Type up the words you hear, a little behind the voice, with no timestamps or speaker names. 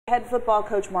Head football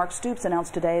coach Mark Stoops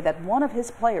announced today that one of his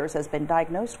players has been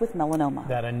diagnosed with melanoma.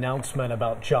 That announcement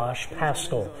about Josh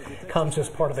Paschal comes as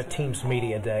part of the team's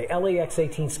media day. LEX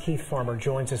 18's Keith Farmer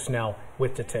joins us now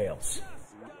with details.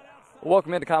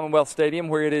 Welcome into Commonwealth Stadium,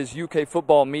 where it is UK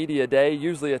Football Media Day,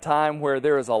 usually a time where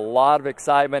there is a lot of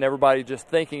excitement, everybody just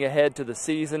thinking ahead to the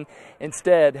season.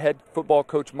 Instead, head football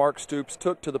coach Mark Stoops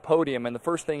took to the podium, and the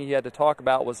first thing he had to talk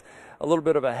about was a little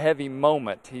bit of a heavy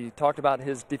moment. He talked about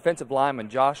his defensive lineman,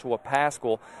 Joshua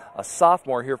Paschal, a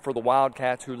sophomore here for the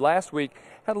Wildcats, who last week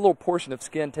had a little portion of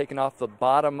skin taken off the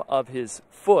bottom of his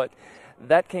foot.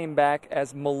 That came back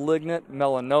as malignant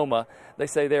melanoma. They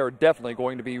say they are definitely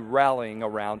going to be rallying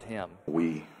around him.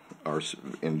 We are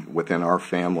within our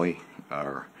family,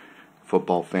 our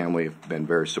football family, have been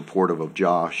very supportive of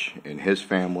Josh and his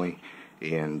family,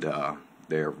 and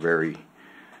they're very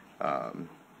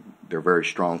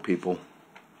strong people,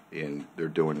 and they're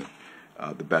doing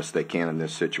the best they can in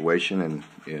this situation,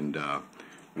 and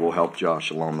we'll help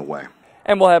Josh along the way.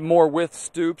 And we'll have more with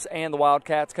Stoops and the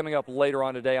Wildcats coming up later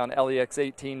on today on LEX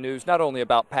 18 News, not only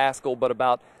about Paschal, but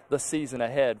about the season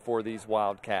ahead for these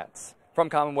Wildcats.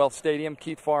 From Commonwealth Stadium,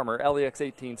 Keith Farmer, LEX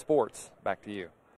 18 Sports. Back to you.